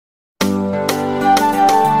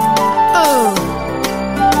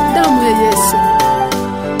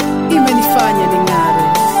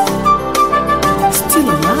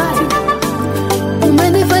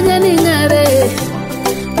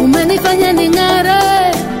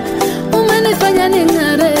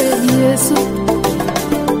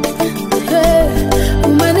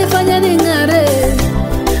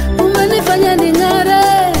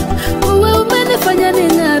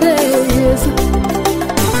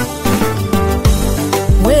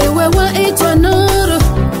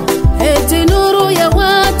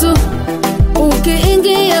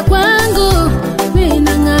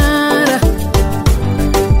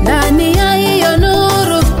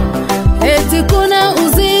kuna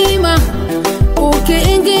uzima,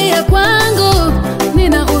 ukiingia kwangu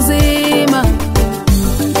nina uzima.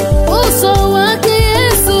 Uso wake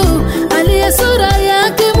Yesu, aliye sura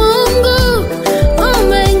yake Mungu,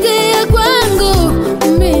 umeingia kwangu,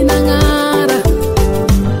 mimi nang'ara.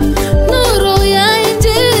 Nuru ya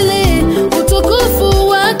Injili, utukufu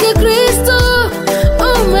wake Kristo,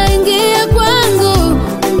 umeingia kwangu,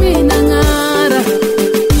 mimi nang'ara.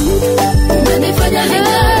 Umenifanya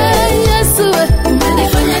ning'are Yesu,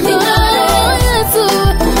 umenifanya ning'are Yesu,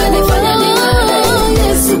 umenifanya ning'are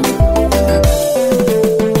Yesu,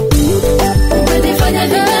 umenifanya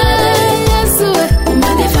ning'are Yesu,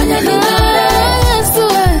 umenifanya ning'are Yesu,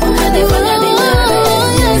 umenifanya ning'are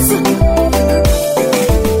Yesu.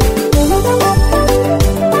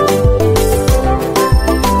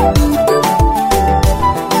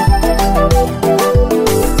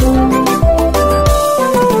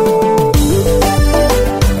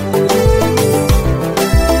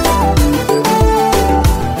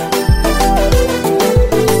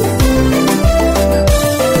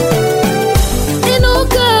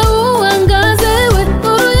 Inuka uangaze, we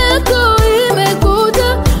nuru yako imekuja,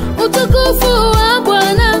 utukufu wa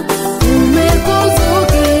Bwana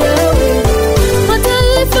umekuzukia we.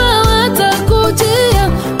 Mataifa watakujia,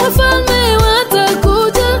 wafalme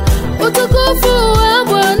watakuja, utukufu wa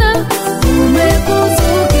Bwana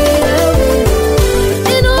umekuzukia we.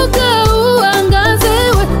 Inuka uangaze,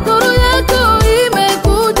 we nuru yako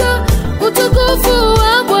imekuja, utukufu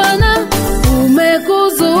wa Bwana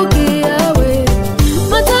umekuzukia we.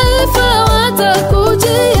 Mataifa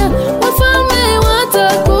watakujia, wafalme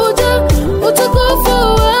watakuja, utukufu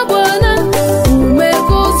wa Bwana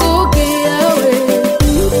umekuzukia we.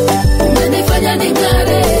 Umenifanya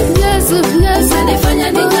ning'are Yesu, Yesu,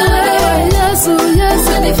 umenifanya ning'are Yesu, Yesu,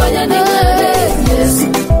 umenifanya ning'are Yesu,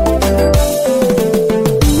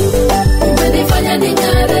 umenifanya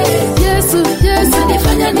ning'are Yesu, Yesu,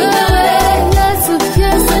 umenifanya ning'are Yesu,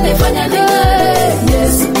 Yesu, umenifanya ning'are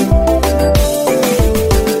Yesu.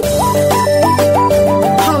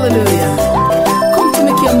 Hallelujah.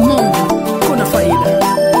 Kumtumikia Mungu kuna faida.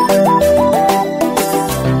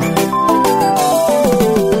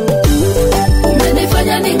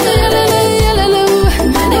 Umenifanya ning'are Hallelujah.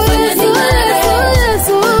 Umenifanya ning'are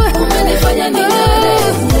Yesu, umenifanya ning'are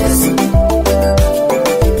Yesu,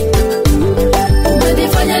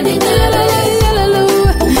 umenifanya ning'are Hallelujah.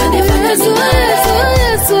 Umenifanya ning'are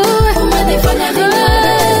Yesu, umenifanya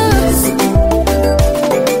ning'are Yesu,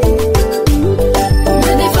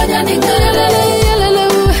 umenifanya ning'are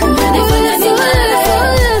Hallelujah. Umenifanya ning'are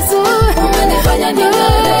Yesu, umenifanya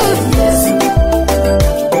ning'are Yesu,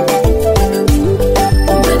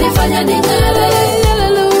 umenifanya ning'are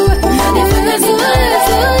Hallelujah. Umenifanya ning'are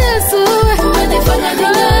Yesu, umenifanya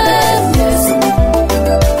ning'are Yesu.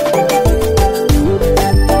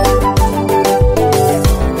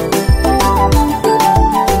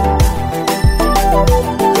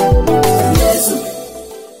 Yesu.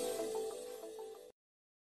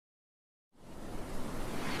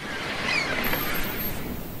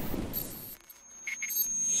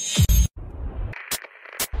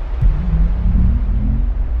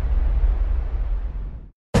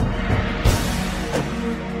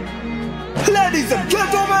 Ladies and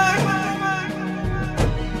gentlemen,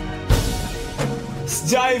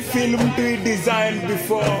 Sky film to designed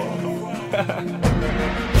before.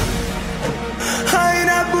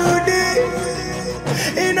 Haina budi,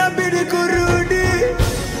 inabidi kurudi.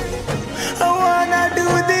 I wanna do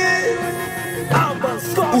this.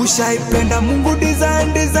 Ushaipenda Mungu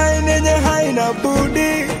design yenye haina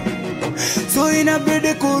budi, so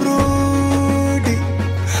inabidi kurudi.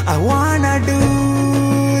 I wanna do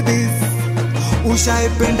this.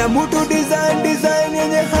 Ushaipenda mutu design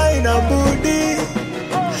yenye haina budi,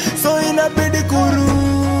 so inabidi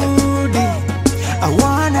kurudi. I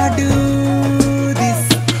wanna do this.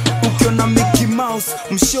 Ukiona Mickey Mouse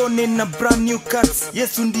mshoni na brand new cuts,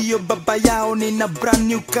 Yesu ndiyo baba yao, nina brand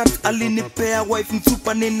new cut. Alinipea wife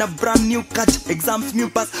msupa, nina brand new cut. Exams new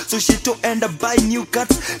pass, so she to end up buy new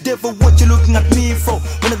cuts. Devil, what you looking at me for?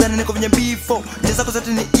 Unadhani niko venye before, jeza kwa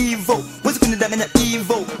zote ni evil, wezi kunidanganya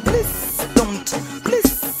evil. Please don't, please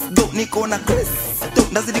go, niko na Chris,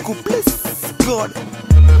 don't, nazidi ku please God,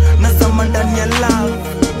 nazama ndani ya love.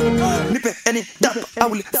 Nipe any dap, I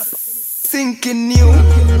will sink in you.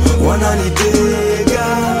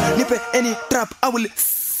 Wananitega, nipe any trap, I will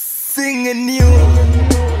sing in you.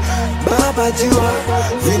 Baba jua,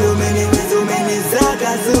 vile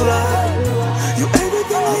umenizaga zua. You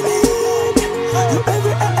everything I need, you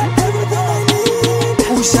everything I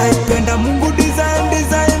need. Ushaipenda Mungu design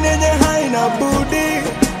yenye haina budi,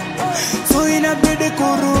 so inabidi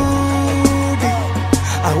kurudi.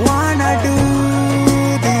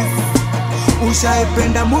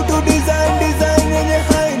 Ushaipenda mtu design yenye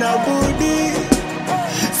haina budi,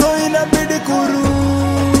 so inabidi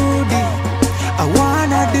kurudi. I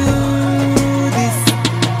wanna do this.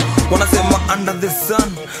 Wanasema under the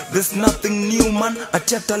sun there's nothing new, man.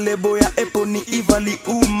 Achata lebo ya Apple ni ivali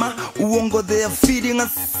uma. Uongo they are feeding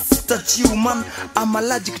us statue, man. I'm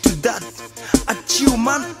allergic to that. Achieve,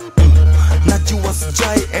 man. Najua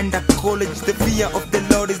sijai enda college. The fear of the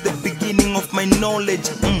Lord is the beginning of my knowledge.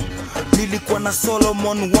 Nilikuwa na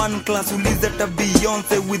Solomon one class, ulizeta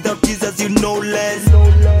Beyonce. Without Jesus you know less.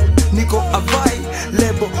 Niko avai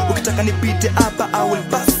lebo, ukitaka nipite hapa I will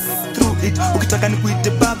pass through it. Ukitaka nikuite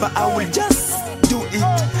baba I will just do it.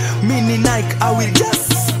 Mini Nike I will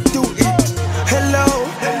just do it. Hello,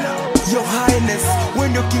 your highness,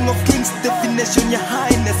 when you're king of kings, definition your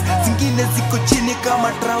highness. Zingine ziko chini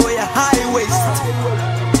kama trawe ya high waist.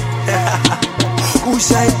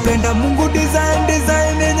 Ushaipenda Mungu design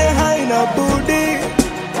yenye haina budi,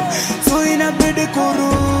 so inabidi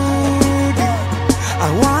kurudi. I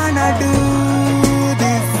wanna do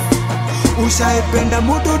this. Ushaipenda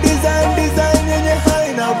mtu design yenye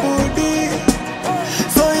haina budi,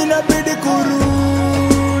 so inabidi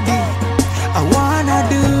kurudi. I wanna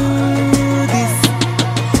do this.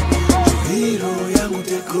 Hero yangu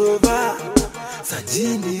take over,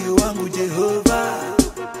 sajini wangu Jehova.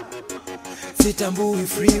 Sitambui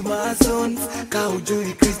Freemasons,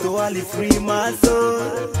 kaujui Kristo wali Freemason.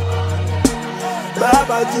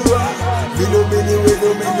 Baba jua, vile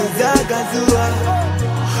umeni zaga zua.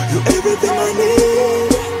 You everything I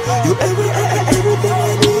need, you everything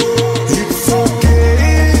I need. It's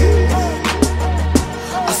okay,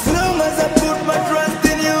 as long as I put my trust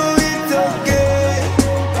in you, it's okay.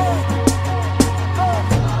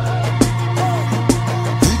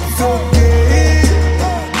 It's okay,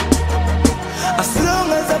 as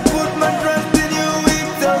long as I put my trust in you,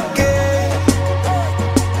 it's okay.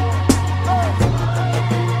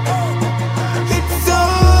 It's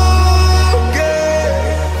okay,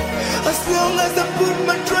 as long as I put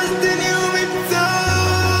my trust in you, it's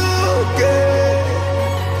okay.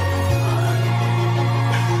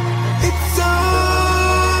 It's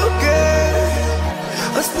okay,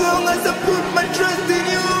 as long as I put my trust in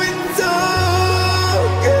you, it's okay.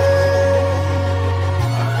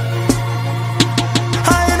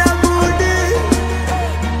 Haina budi,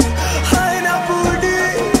 haina budi,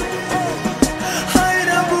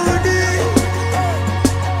 haina budi,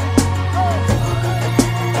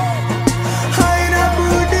 haina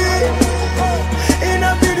budi,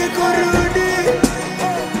 inabidi kurudi.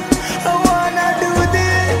 I wanna do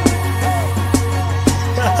this.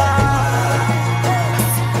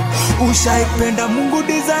 Ushaipenda Mungu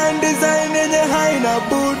design yenye haina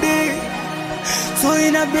budi, so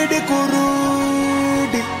inabidi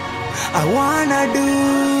kurudi. I wanna do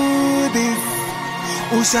this.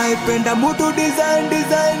 Ushaipenda mtu design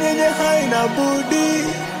yenye haina budi,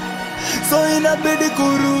 so inabidi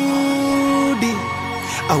kurudi.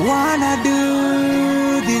 I wanna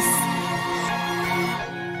do this.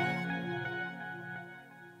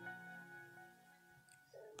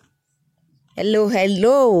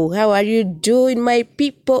 Hello, how are you doing, my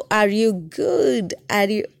people? Are you good? Are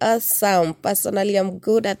you awesome? Personally, I'm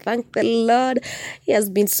good. I thank the Lord. He has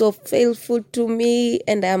been so faithful to me,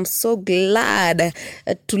 and I'm so glad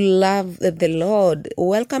to love the Lord.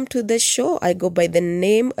 Welcome to the show. I go by the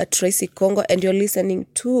name Tracy Kongo, and you're listening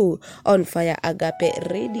to Onfire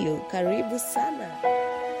Agape Radio. Karibu sana.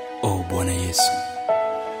 Oh, Bwana Yesu,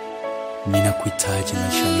 ninakuhitaji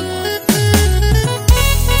maishani mwangu.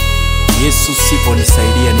 Yesu,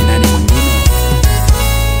 siponisaidia ni nani mwingine?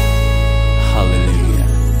 Hallelujah.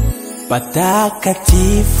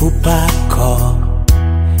 Patakatifu pako,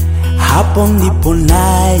 hapo ndipo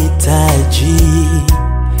nahitaji,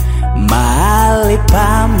 mahali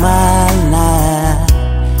pa maana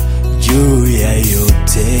juu ya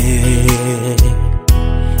yote.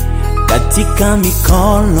 Katika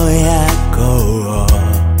mikono yako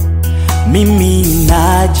mimi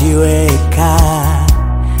najiweka,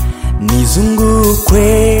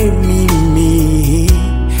 nizungukwe mimi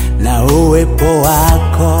na uwepo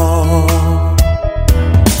wako.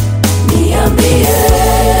 Niambie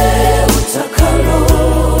utakalo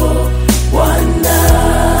Bwana,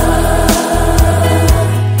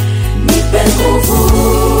 nipe nguvu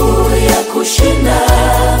ya kushinda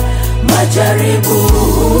majaribu.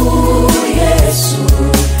 Yesu,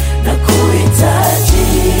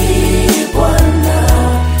 nakuhitaji Bwana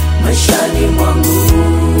maishani mwangu.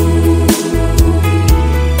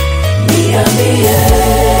 Niambie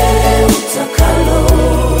utakalo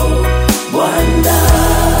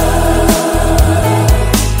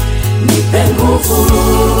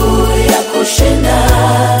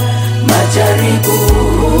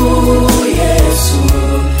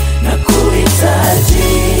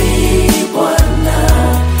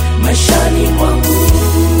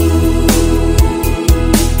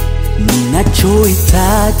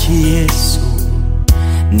Ninachohitaji Yesu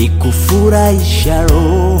ni kufurahisha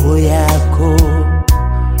roho yako.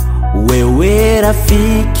 Wewe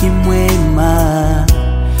rafiki mwema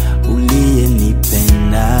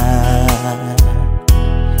uliyenipenda.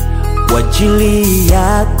 Kwa ajili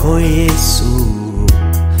yako Yesu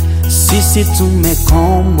sisi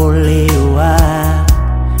tumekombolewa.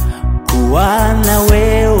 Kuwa na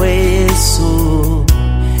wewe Yesu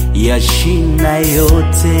yashinda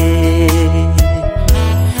yote.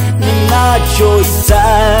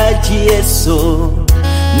 Ninachohitaji Yesu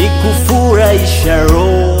ni kufurahisha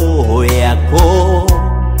roho yako.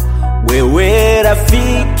 Wewe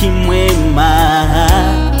rafiki mwema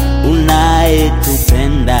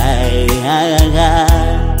unayetupenda.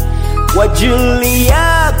 Kwa ajili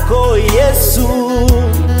yako Yesu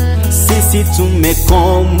sisi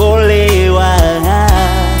tumekombolewa.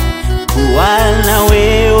 Kuwa na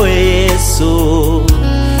wewe Yesu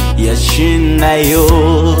yashinda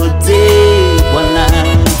yote. Bwana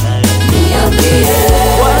niambie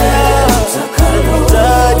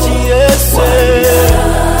utakalohitaji Yesu.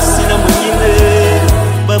 Sina mwingine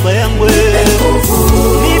baba yangu, nipe nguvu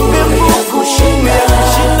ya kushinda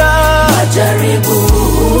majaribu.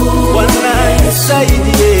 Bwana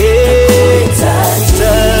nisaidie.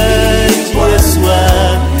 Yesu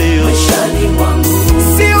maishani mwangu.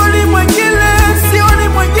 Sioni mwingine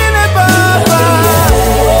baba.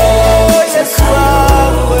 Yesu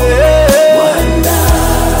Bwana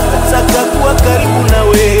nataka kuwa karibu na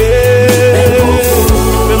wewe.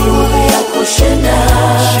 Nipe nguvu ya kushinda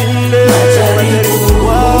majaribu.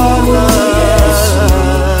 Bwana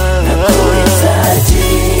nakuhitaji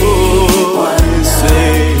Bwana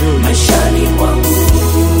maishani mwangu.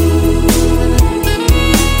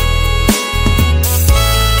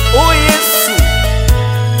 Oh Yesu,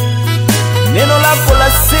 neno lako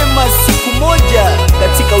lasema siku moja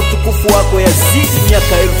katika utukufu wako yazidi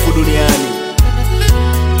miaka 1000 duniani.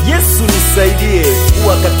 Yesu nisaidie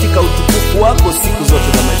kuwa katika utukufu wako siku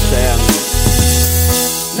zote za maisha yangu.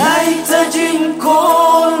 Nahitaji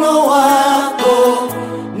mkono wako,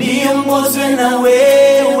 niongozwe na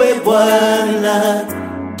wewe Bwana,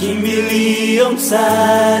 kimbilio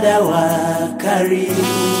msaada wa karibu.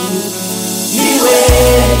 Niwe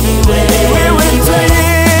Nahitaji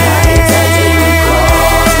mkono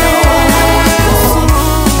wako,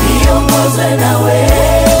 niongoze na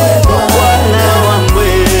wewe Bwana wangu,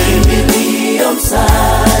 kimbilio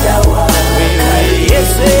msaada wa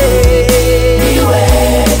Yesu. niwe.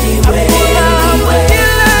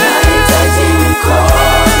 Nahitaji mkono wako,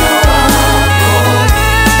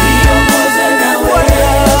 niongoze na wewe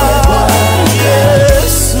Bwana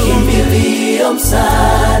kimbilio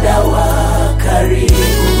msaada wa karibu.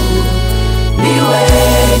 Niwe,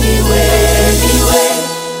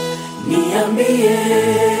 niambie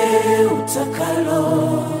utakalo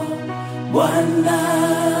Bwana.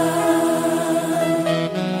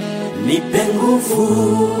 Nipe nguvu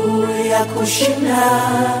ya kushinda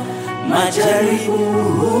majaribu.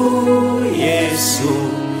 Yesu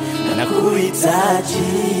nakuhitaji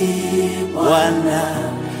Bwana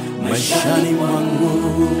maishani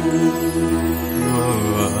mwangu.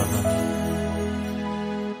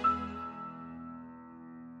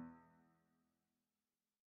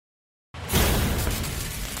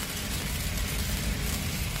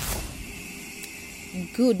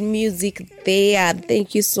 Good music there.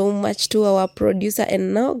 Thank you so much to our producer.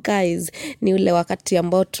 And now guys, ni ule wakati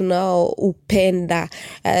ambao tunao upenda,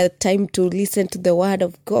 time to listen to the word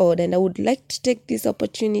of God, and I would like to take this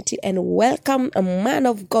opportunity and welcome a man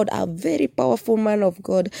of God, a very powerful man of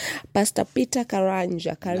God, Pastor Peter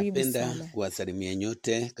Karanja. Karibu sana. Napenda kuwasalimia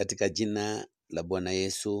nyote katika jina la Bwana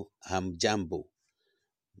Yesu. Hamjambo.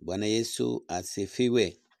 Bwana Yesu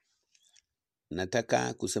asifiwe.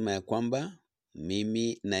 Nataka kusema ya kwamba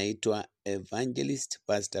mimi naitwa Evangelist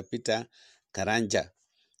Pastor Peter Karanja,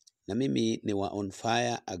 na mimi ni wa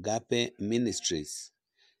Onfire Agape Ministries.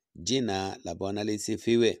 Jina la Bwana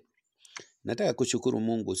lisifiwe. Nataka kushukuru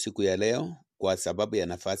Mungu siku ya leo kwa sababu ya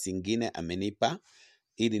nafasi nyingine amenipa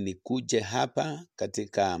ili nikuje hapa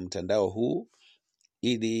katika mtandao huu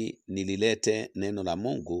ili nililete neno la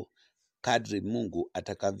Mungu kadri Mungu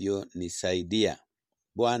atakavyo nisaidia.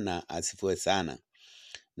 Bwana asifiwe sana.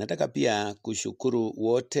 Nataka pia kushukuru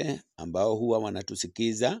wote ambao huwa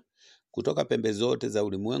wanatusikiza kutoka pembe zote za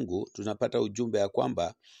ulimwengu. Tunapata ujumbe ya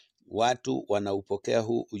kwamba watu wanaupokea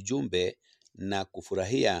huu ujumbe na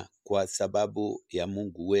kufurahia kwa sababu ya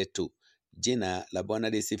Mungu wetu. Jina la Bwana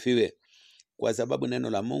lisifiwe. Kwa sababu neno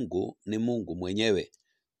la Mungu ni Mungu mwenyewe,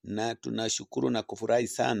 na tunashukuru na kufurahi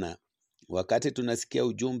sana wakati tunasikia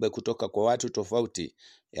ujumbe kutoka kwa watu tofauti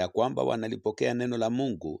ya kwamba wanalipokea neno la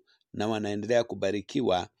Mungu na wanaendelea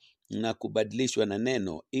kubarikiwa na kubadilishwa na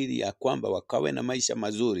neno, ili ya kwamba wakawe na maisha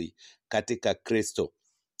mazuri katika Kristo.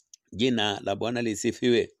 Jina la Bwana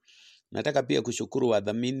lisifiwe. Nataka pia kushukuru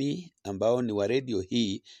wadhamini ambao ni wa radio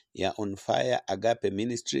hii ya Onfire Agape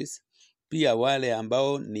Ministries. Pia wale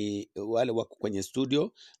ambao ni wale wako kwenye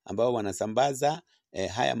studio ambao wanasambaza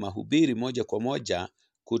haya mahubiri moja kwa moja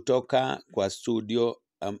kutoka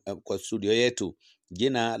kwa studio yetu.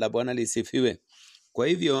 Jina la Bwana lisifiwe. Kwa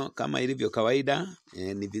hivyo kama ilivyo kawaida,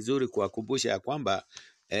 ni vizuri kuwakumbusha ya kwamba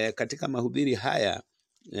katika mahubiri haya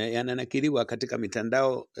yananakiliwa katika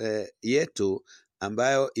mitandao yetu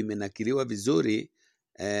ambayo imenakiliwa vizuri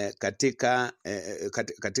katika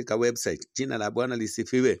website. Jina la Bwana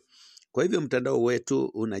lisifiwe. Kwa hivyo mtandao wetu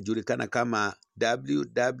unajulikana kama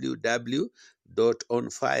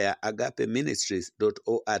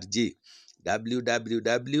www.onfireagapeministries.org,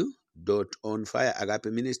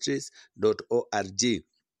 www.onfireagapeministries.org.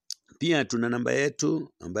 Pia tuna namba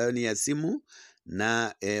yetu ambayo ni ya simu,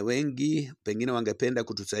 na wengi pengine wangependa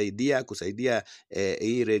kusaidia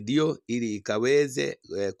hii redio ili ikaweze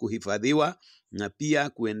kuhifadhiwa na pia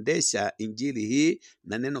kuendesha injili hii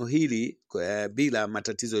na neno hili bila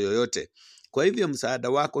matatizo yoyote. Kwa hivyo msaada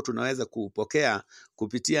wako tunaweza kupokea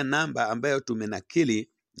kupitia namba ambayo tumenakili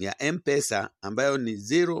ya M-Pesa ambayo ni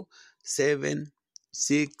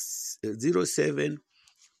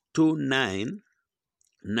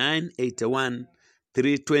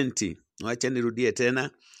 0729981320. Wacha nirudie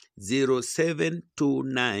tena,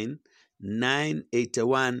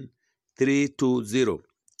 0729981320,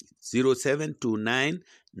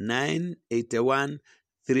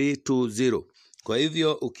 0729981320. Kwa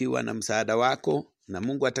hivyo ukiwa na msaada wako, na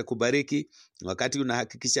Mungu atakubariki wakati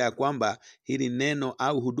unahakikisha ya kwamba hili neno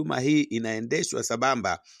au huduma hii inaendeshwa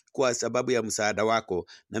sabamba kwa sababu ya msaada wako,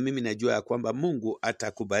 na mimi najua ya kwamba Mungu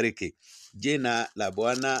atakubariki. Jina la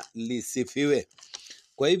Bwana lisifiwe.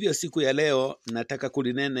 Kwa hivyo siku ya leo nataka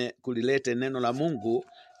kulilete neno la Mungu,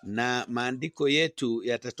 na maandiko yetu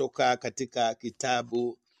yatatoka katika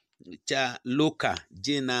kitabu cha Luka.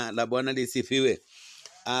 Jina la Bwana lisifiwe.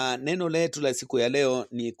 Neno letu la siku ya leo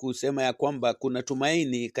ni kusema ya kwamba kuna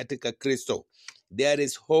tumaini katika Kristo. There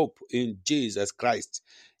is hope in Jesus Christ.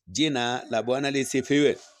 Jina la Bwana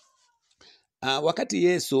lisifiwe. Wakati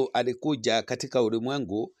Yesu alikuja katika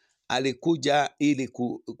ulimwengu, alikuja ili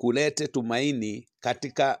kulete tumaini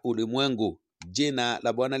katika ulimwengu. Jina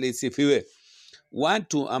la Bwana lisifiwe.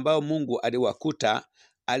 Watu ambao Mungu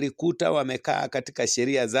alikuta wamekaa katika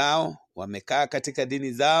sheria zao, wamekaa katika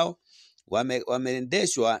dini zao,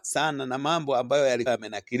 wameendeshwa sana na mambo ambayo yalikuwa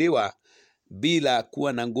yamenakiliwa bila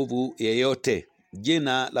kuwa na nguvu yeyote.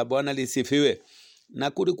 Jina la Bwana lisifiwe.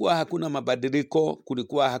 Na kulikuwa hakuna mabadiliko,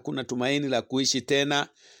 kulikuwa hakuna tumaini la kuishi tena,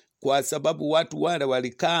 kwa sababu watu wale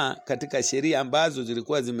walikaa katika sheria ambazo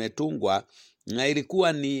zilikuwa zimetungwa, na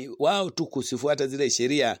ilikuwa ni wao tu kusifuata zile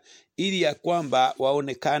sheria ili ya kwamba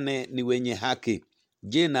waonekane ni wenye haki.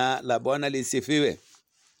 Jina la Bwana lisifiwe.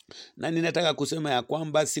 Na ninataka kusema ya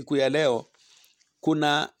kwamba siku ya leo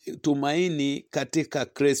kuna tumaini katika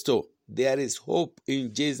Kristo. There is hope in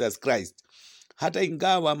Jesus Christ. Hata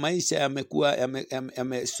ingawa maisha yamekuwa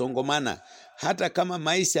yamesongomana, hata kama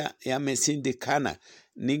maisha yamesindikana,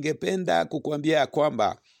 ningependa kukuambia ya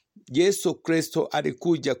kwamba Yesu Kristo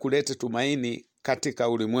alikuja kuleta tumaini katika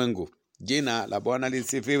ulimwengu. Jina la Bwana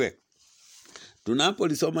lisifiwe.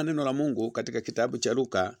 Tunapolisoma neno la Mungu katika kitabu cha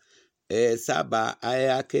Luka 7 aya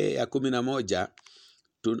yake ya 11,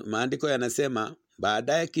 maandiko yanasema,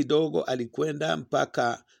 baadaye kidogo alikwenda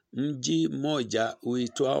mpaka mji mmoja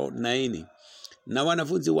uitwao Nain, na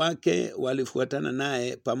wanafunzi wake walifuatana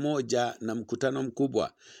naye pamoja na mkutano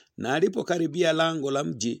mkubwa. Na alipokaribia lango la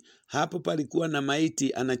mji, hapo palikuwa na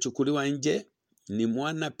maiti anachukuliwa nje, ni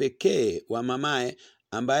mwana pekee wa mamaye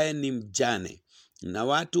ambaye ni mjane. Na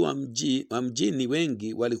watu wa mjini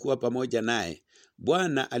wengi walikuwa pamoja naye.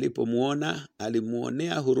 Bwana alipomuona,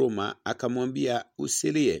 alimuonea huruma, akamwambia,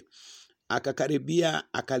 usilie. Akakaribia,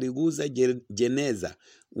 akaliguza jeneza.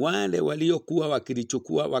 Wale waliokuwa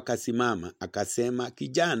wakilichukua wakasimama. Akasema,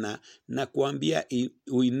 kijana, na kuambia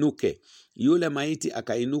uinuke. Yule maiti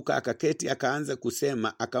akainuka, akaketi, akaanza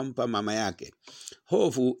kusema, akampa mama yake.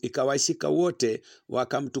 Hofu ikawashika wote,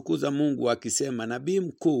 wakamtukuza Mungu wakisema, nabii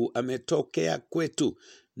mkuu ametokea kwetu,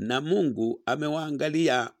 na Mungu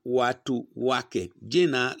amewaangalia watu wake.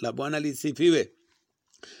 Jina la Bwana lisifiwe.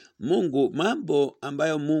 Mambo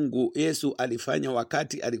ambayo Yesu alifanya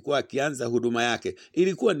wakati alikuwa akianza huduma yake,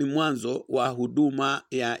 ilikuwa ni mwanzo wa huduma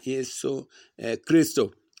ya Yesu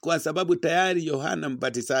Kristo. kwa sababu tayari Yohana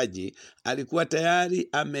Mbatizaji alikuwa tayari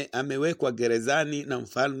amewekwa gerezani na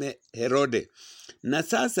mfalme Herode. Na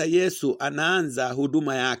sasa Yesu anaanza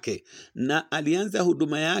huduma yake, na alianza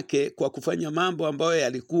huduma yake kwa kufanya mambo ambayo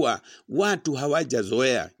yalikuwa watu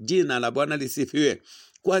hawajazoea. Jina la Bwana lisifiwe.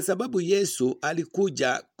 Kwa sababu Yesu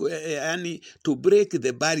alikuja yani to break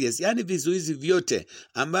the barriers, yani vizuizi vyote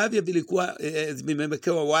ambavyo vilikuwa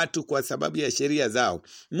vimewekewa watu kwa sababu ya sheria zao.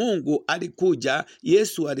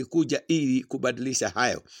 Yesu alikuja ili kubadilisha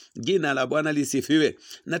hayo. Jina la Bwana lisifiwe.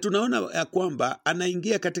 Na tunaona ya kwamba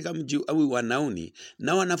anaingia katika mji wa Nain,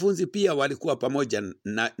 na wanafunzi pia walikuwa pamoja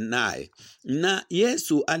naye. Na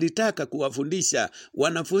Yesu alitaka kuwafundisha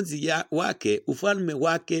wanafunzi wake ufalme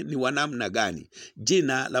wake ni wa namna gani.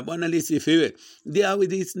 Jina la Bwana lisifiwe.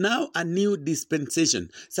 There is now a new dispensation.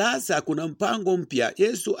 Sasa kuna mpango mpya.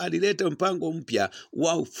 Yesu alileta mpango mpya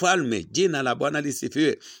wa ufalme. Jina la Bwana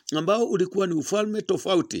lisifiwe. Ambao ulikuwa ni ufalme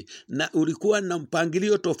tofauti, na ulikuwa na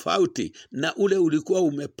mpangilio tofauti na ule ulikuwa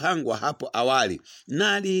umepangwa hapo awali.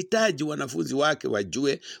 Na alihitaji wanafunzi wake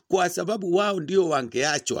wajue, kwa sababu wao ndio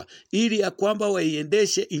wangeachwa ili ya kwamba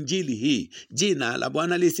waiendeshe injili hii. Jina la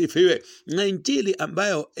Bwana lisifiwe. Na injili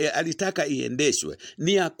ambayo alitaka iendeshwe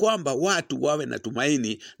ni ya kwamba watu wawe na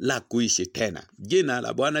tumaini la kuishi tena. Jina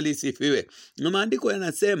la Bwana lisifiwe. Na maandiko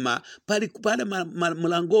yanasema pale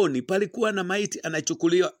mlangoni palikuwa na maiti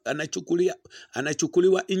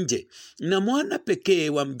anachukuliwa nje, na mwana pekee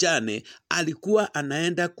wa mjane alikuwa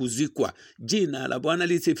anaenda kuzikwa. Jina la Bwana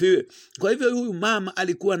lisifiwe. Kwa hivyo huyu mama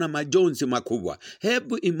alikuwa na majonzi makubwa.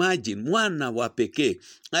 Hebu imagine, mwana wa pekee,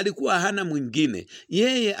 alikuwa hana mwingine.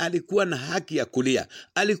 Yeye alikuwa na haki ya kulia,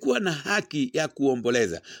 alikuwa na haki ya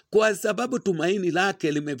kuomboleza, kwa sababu tumaini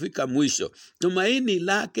lake limefika mwisho. Tumaini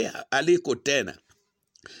lake aliko tena.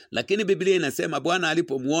 Lakini Biblia inasema Bwana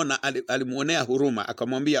alipomuona alimuonea huruma,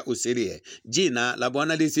 akamwambia usilie. Jina la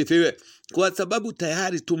Bwana lisifiwe. Kwa sababu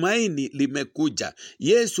tayari tumaini limekuja.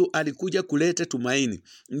 Yesu alikuja kuleta tumaini.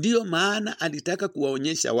 Ndiyo maana alitaka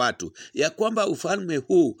kuwaonyesha watu ya kwamba ufalme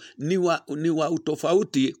huu ni wa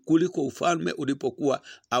utofauti kuliko ufalme ulipokuwa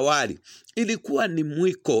awali. Ilikuwa ni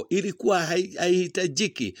mwiko, ilikuwa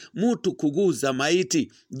haihitajiki mtu kuguza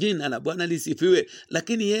maiti. Jina la Bwana lisifiwe.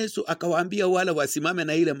 Lakini Yesu akawaambia wale wasimame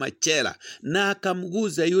na ile machela, na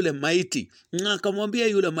akamguza yule maiti, na akamwambia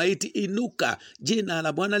yule maiti, inuka. Jina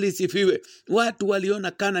la Bwana lisifiwe. Watu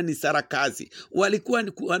waliona kana ni sarakazi, walikuwa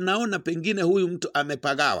wanaona pengine huyu mtu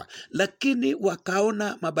amepagawa, lakini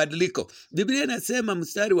wakaona mabadiliko. Biblia inasema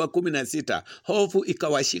mstari wa 16, hofu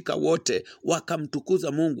ikawashika wote,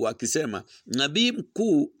 wakamtukuza Mungu wakisema, nabii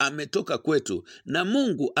mkuu ametoka kwetu, na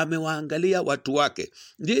Mungu amewaangalia watu wake.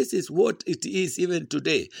 This is what it is even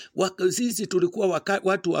today. Sisi tulikuwa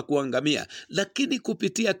watu wa kuangamia, lakini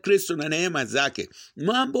kupitia Kristo na neema zake,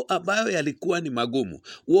 mambo ambayo yalikuwa ni magumu,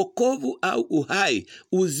 wokovu au uhai,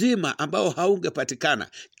 uzima ambao haungepatikana,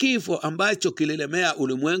 kifo ambacho kililemea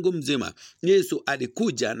ulimwengu mzima, Yesu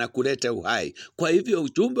alikuja na kuleta uhai. Kwa hivyo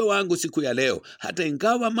ujumbe wangu siku ya leo, hata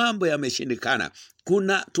ingawa mambo yameshindikana,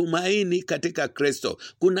 kuna tumaini katika Kristo.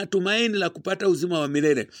 Kuna tumaini la kupata uzima wa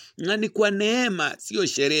milele, na ni kwa neema, sio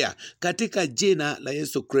sheria, katika jina la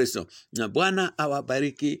Yesu Kristo. Na Bwana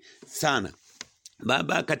awabariki sana.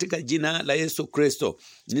 Baba, katika jina la Yesu Kristo,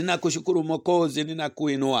 ninakushukuru Mwokozi,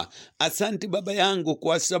 ninakuinua. Asante Baba yangu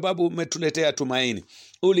kwa sababu umetuletea tumaini.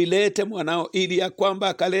 Ulilete mwanao ili ya kwamba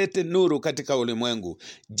akalete nuru katika ulimwengu.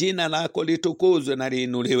 Jina lako litukuzwe na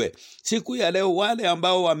liinuliwe. Siku ya leo, wale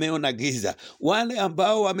ambao wameona giza, wale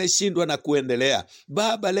ambao wameshindwa na kuendelea,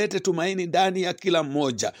 Baba, lete tumaini ndani ya kila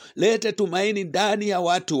mmoja. Lete tumaini ndani ya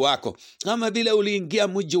watu wako, kama vile uliingia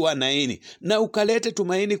mji wa Nain na ukalete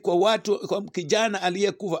tumaini kwa watu, kwa kijana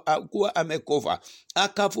aliyekuwa amekufa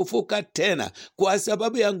akafufuka tena kwa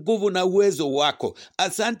sababu ya nguvu na uwezo wako.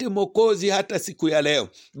 Asante Mwokozi, hata siku ya leo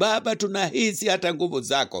Baba tunahisi hata nguvu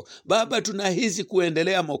zako. Baba tunahisi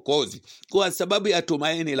kuendelea Mwokozi kwa sababu ya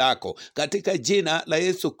tumaini lako katika jina la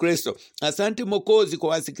Yesu Kristo. Asante Mwokozi kwa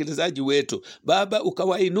wasikilizaji wetu Baba,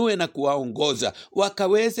 ukawainue na kuwaongoza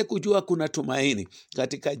wakaweze kujua kuna tumaini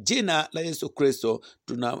katika jina la Yesu Kristo.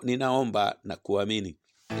 Ninaomba na kuamini.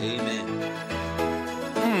 Amen.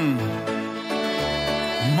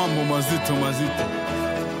 Mambo mazito mazito.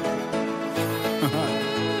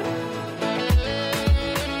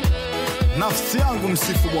 Nafsi yangu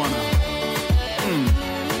msifu Bwana.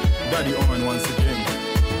 Daddy Owen once again.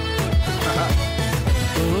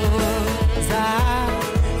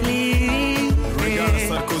 Regala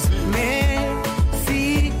Sarkozy.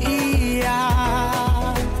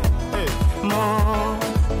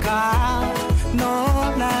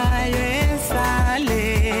 Ayosale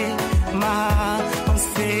ma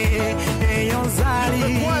onse eyozali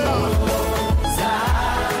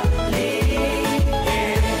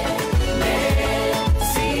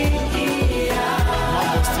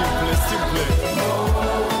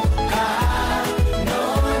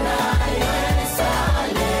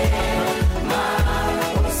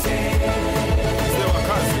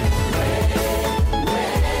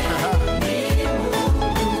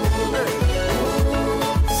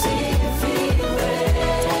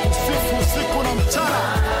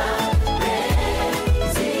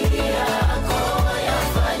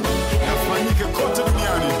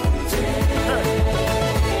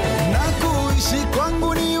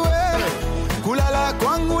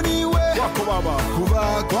Baba.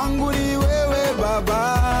 Kuvaa kwangu ni wewe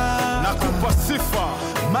Baba. Nakupa sifa.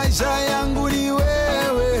 Maisha yangu ni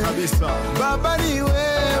wewe Kabisa. Baba ni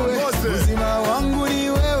wewe. Uzima wangu ni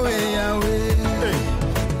wewe Yahweh. Hey.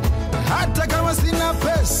 Hata kama sina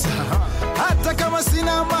pesa, hata kama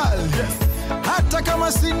sina mali, hata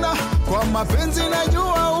kama sina, kwa mapenzi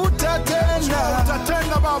najua utatenda.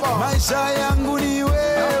 Utatenda Baba. Maisha yangu ni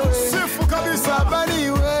wewe. Sifu kabisa. Baba ni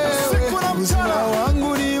wewe. Siku na mchana. Uzima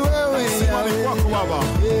wangu ni wewe. Simani kwako Baba.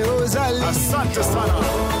 Asante sana.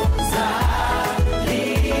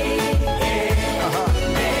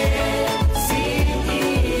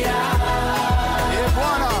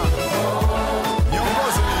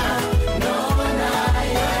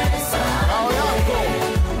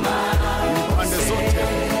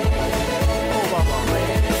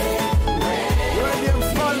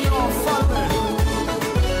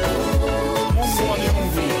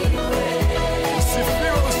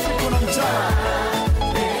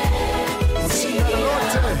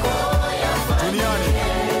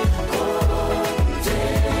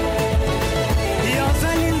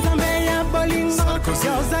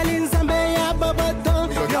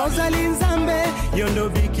 Yondo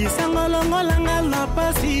biki sangolongola ngala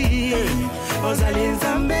pasi. Ozali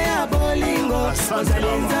nzambe ya bolingo,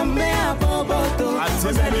 ozali nzambe ya boboto,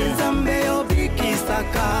 ozali nzambe obiki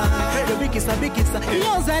saka, obiki sabikisa.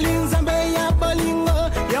 Ozali nzambe ya bolingo,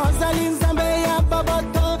 ozali nzambe ya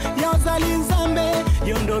boboto, ozali nzambe.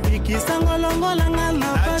 Yondo biki sangolongola ngala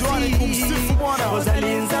pasi.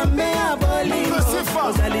 Ozali nzambe ya bolingo,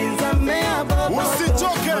 ozali nzambe ya boboto,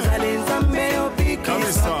 ozali nzambe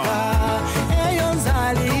obiki saka.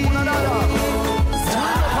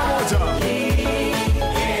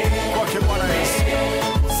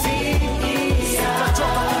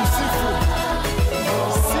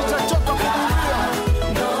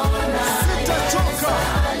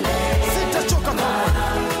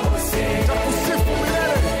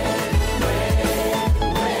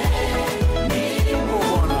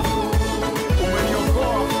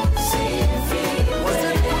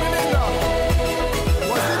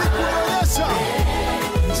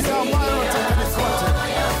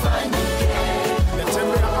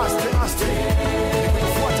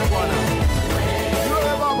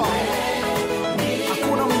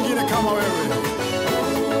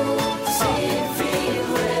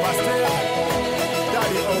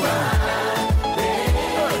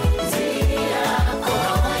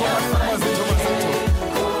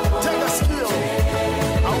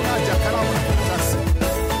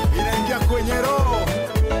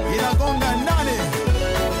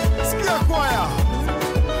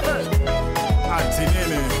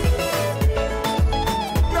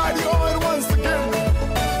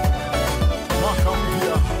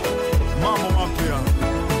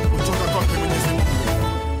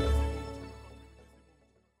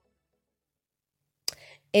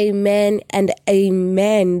 Amen and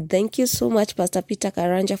amen. Thank you so much, Pastor Peter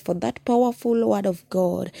Karanja, for that powerful word of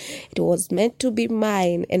God. It was meant to be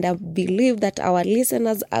mine, and I believe that our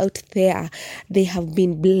listeners out there, they have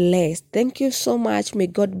been blessed. Thank you so much. May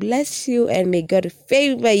God bless you and may God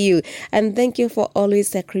favor you. And thank you for always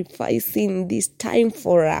sacrificing this time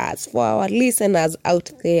for us, for our listeners out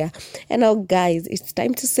there. And now, guys, it's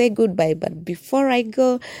time to say goodbye. But before I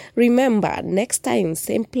go, remember, next time,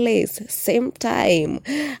 same place, same time.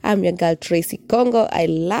 I'm your girl Tracy Kongo. I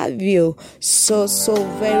love you so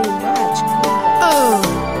very much. Oh,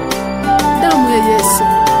 damu ya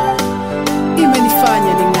Yesu.